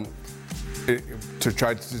 To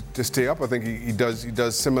try to stay up, I think he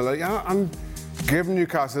does similar. Yeah, and given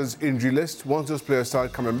Newcastle's injury list, once those players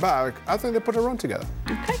start coming back, I think they put a run together.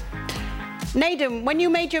 Okay. Naden, when you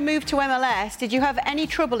made your move to MLS, did you have any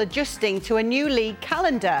trouble adjusting to a new league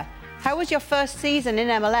calendar? How was your first season in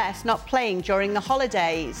MLS, not playing during the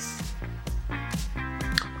holidays?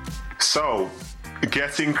 So,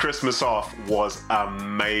 getting Christmas off was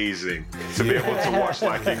amazing. To be able to watch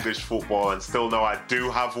like English football and still know I do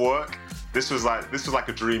have work. This was like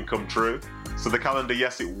a dream come true. So the calendar,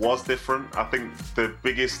 yes, it was different. I think the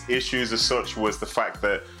biggest issues as such was the fact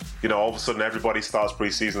that, you know, all of a sudden everybody starts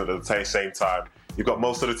pre-season at the same time. You've got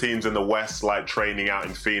most of the teams in the West like training out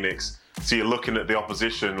in Phoenix. So you're looking at the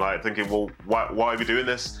opposition like thinking, well, why are we doing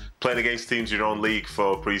this? Playing against teams in your own league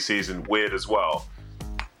for pre-season, weird as well.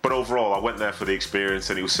 But overall, I went there for the experience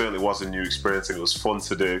and it certainly was a new experience and it was fun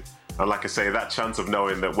to do. And like I say, that chance of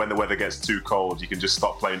knowing that when the weather gets too cold, you can just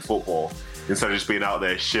stop playing football instead of just being out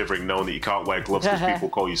there shivering, knowing that you can't wear gloves because people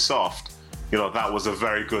call you soft. You know, that was a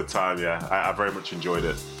very good time, yeah. I very much enjoyed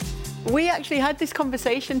it. We actually had this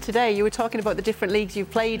conversation today. You were talking about the different leagues you've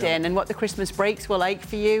played in and what the Christmas breaks were like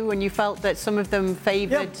for you, and you felt that some of them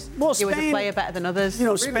favoured you as a player better than others. You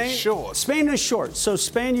know, Spain is short. So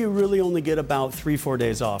Spain, you really only get about 3-4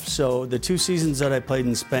 days off. So the 2 seasons that I played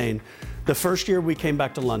in Spain, the first year we came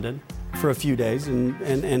back to London for a few days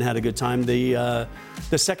and had a good time. The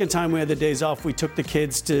second time we had the days off, we took the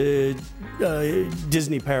kids to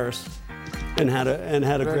Disney Paris. And had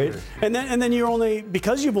a great, and then you're only,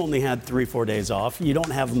 because you've only had 3-4 days off, you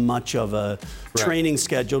don't have much of a training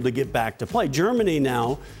schedule to get back to play. Germany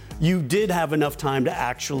now, you did have enough time to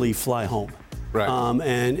actually fly home,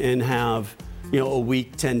 and have, you know, a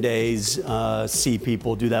week, 10 days, see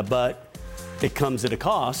people, do that, but it comes at a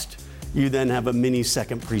cost. You then have a mini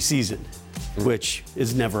second preseason, which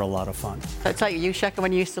is never a lot of fun. It's like you, Shaka,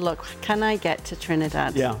 when you used to look, can I get to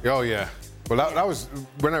Trinidad? Yeah. Oh yeah. Well, that was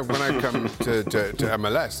when I come to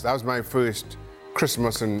MLS. That was my first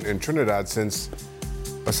Christmas in Trinidad since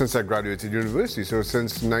I graduated university. So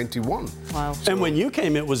since '91. Wow. And when you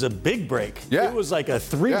came, it was a big break. Yeah. It was like a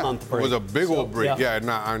 3-month break. It was a big old break. Yeah. And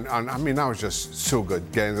I mean, that was just so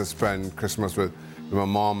good. Getting to spend Christmas with my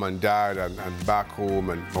mom and dad and back home,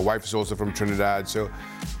 and my wife is also from Trinidad. So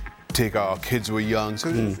our kids were young. So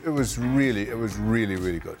it was really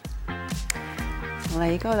good. Well,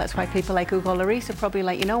 there you go. That's why people like Hugo Lloris are probably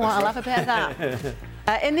like, you know what, I'll have a bit of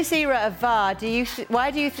that. In this era of VAR,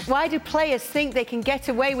 why do players think they can get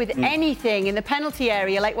away with anything in the penalty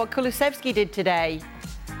area, like what Kulusevski did today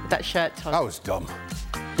with that shirt tuck? That was dumb.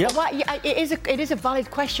 Yep. It is a valid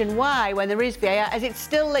question. Why, when there is VAR, is it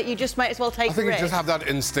still that you just might as well take I think risk? you just have that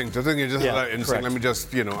instinct. I think you just have that instinct. Correct. Let me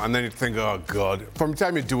just, you know, and then you think, oh, God. From the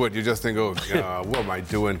time you do it, you just think, oh, what am I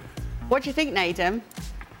doing? What do you think, Nadim?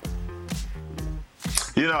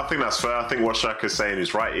 You know, I think that's fair. I think what Shaka's saying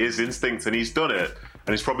is right. It is instinct, and he's done it.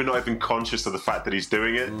 And he's probably not even conscious of the fact that he's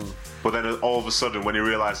doing it. But then all of a sudden, when he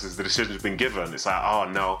realises the decision's been given, it's like, oh,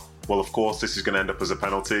 no. Well, of course, this is going to end up as a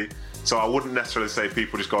penalty. So I wouldn't necessarily say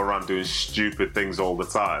people just go around doing stupid things all the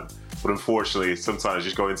time. But unfortunately, sometimes you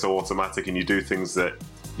just go into automatic and you do things that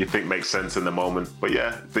you think make sense in the moment. But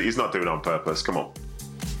yeah, he's not doing it on purpose. Come on.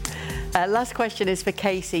 Last question is for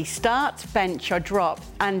Casey. Start, bench, or drop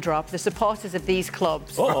the supporters of these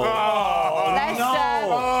clubs. Leicester,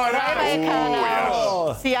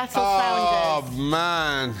 Seattle Sounders. Oh,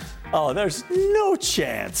 man. Oh, there's no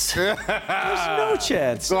chance. There's no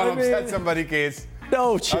chance. Go on, upset somebody, kids.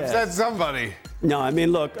 No chance. Upset somebody. No, I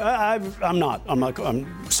mean, look, I'm not.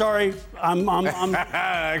 I'm sorry. I'm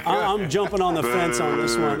jumping on the fence on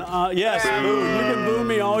this one. Yes, boo. You can boo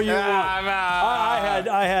me all you want.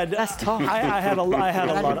 I had. That's tough. I had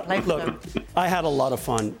a lot of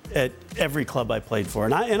fun at every club I played for,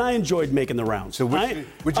 and I enjoyed making the rounds. So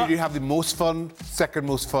which did you have the most fun, second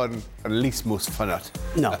most fun, and least most fun at?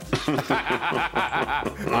 No.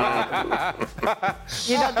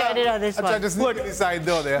 You're not getting it on this one. I just look inside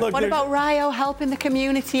door there. What about Rio helping the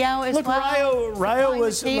community out as well? Rio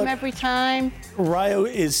was the team every time. Rio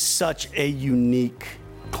is such a unique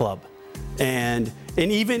club, and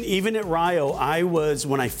even at Rio,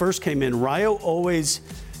 when I first came in, Rio always,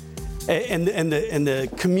 and the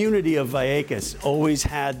community of Vallecas always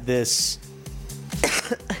had this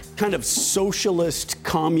kind of socialist,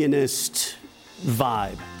 communist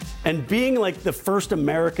vibe. And being like the first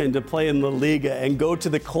American to play in La Liga and go to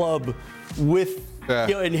the club with,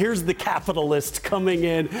 you know, and here's the capitalist coming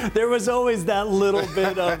in. There was always that little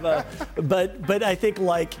bit of, but I think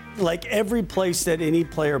like every place that any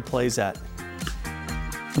player plays at,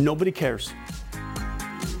 nobody cares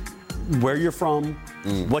where you're from,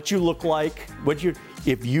 what you look like,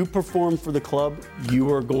 if you perform for the club,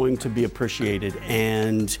 you are going to be appreciated,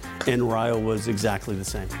 and Rio was exactly the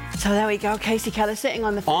same. So there we go, Casey Keller sitting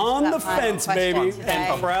on the fence. On the fence, baby,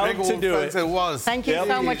 and proud to do it. Thank you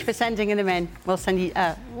so much for sending them in. We'll send you.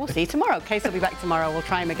 We'll see you tomorrow. Casey will be back tomorrow. We'll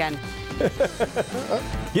try him again.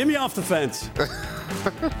 Get me off the fence.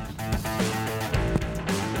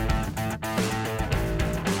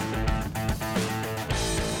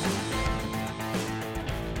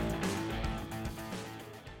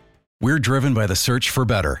 We're driven by the search for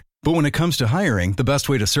better. But when it comes to hiring, the best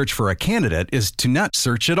way to search for a candidate is to not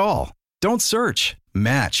search at all. Don't search.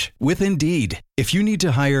 Match with Indeed. If you need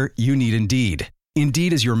to hire, you need Indeed.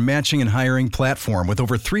 Indeed is your matching and hiring platform with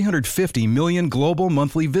over 350 million global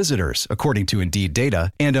monthly visitors, according to Indeed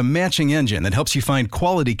data, and a matching engine that helps you find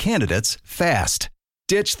quality candidates fast.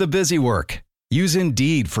 Ditch the busy work. Use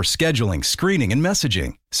Indeed for scheduling, screening, and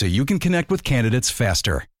messaging so you can connect with candidates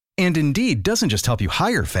faster. And Indeed doesn't just help you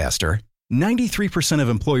hire faster, 93% of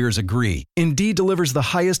employers agree Indeed delivers the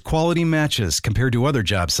highest quality matches compared to other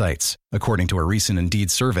job sites, according to a recent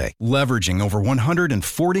Indeed survey. Leveraging over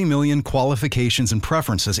 140 million qualifications and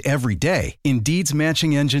preferences every day, Indeed's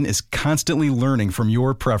matching engine is constantly learning from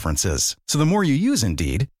your preferences. So the more you use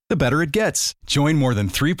Indeed, the better it gets. Join more than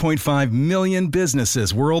 3.5 million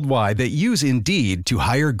businesses worldwide that use Indeed to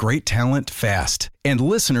hire great talent fast. And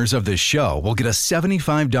listeners of this show will get a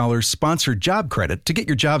 $75 sponsored job credit to get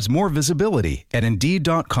your jobs more visibility at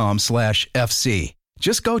Indeed.com/FC.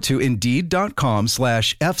 Just go to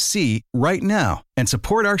Indeed.com/FC right now and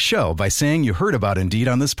support our show by saying you heard about Indeed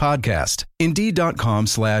on this podcast.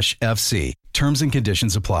 Indeed.com/FC. Terms and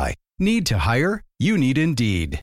conditions apply. Need to hire? You need Indeed.